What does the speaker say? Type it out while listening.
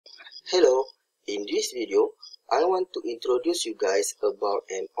Hello, in this video, I want to introduce you guys about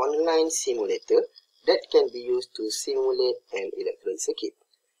an online simulator that can be used to simulate an electronic circuit.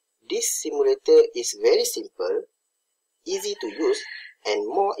 This simulator is very simple, easy to use, and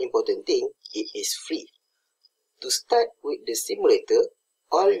more important thing, it is free. To start with the simulator,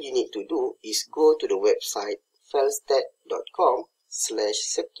 all you need to do is go to the website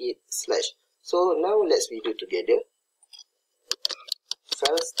fullscreen.com/circuit/. So now let's video together.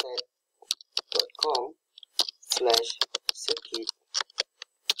 fullscreen.com/circuit/.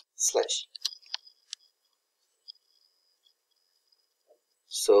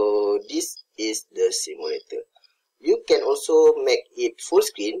 So this is the simulator. You can also make it full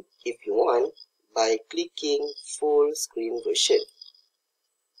screen if you want by clicking full screen version.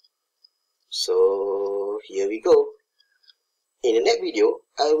 So here we go. In the next video,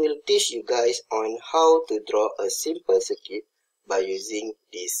 I will teach you guys on how to draw a simple circuit by using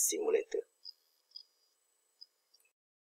this simulator.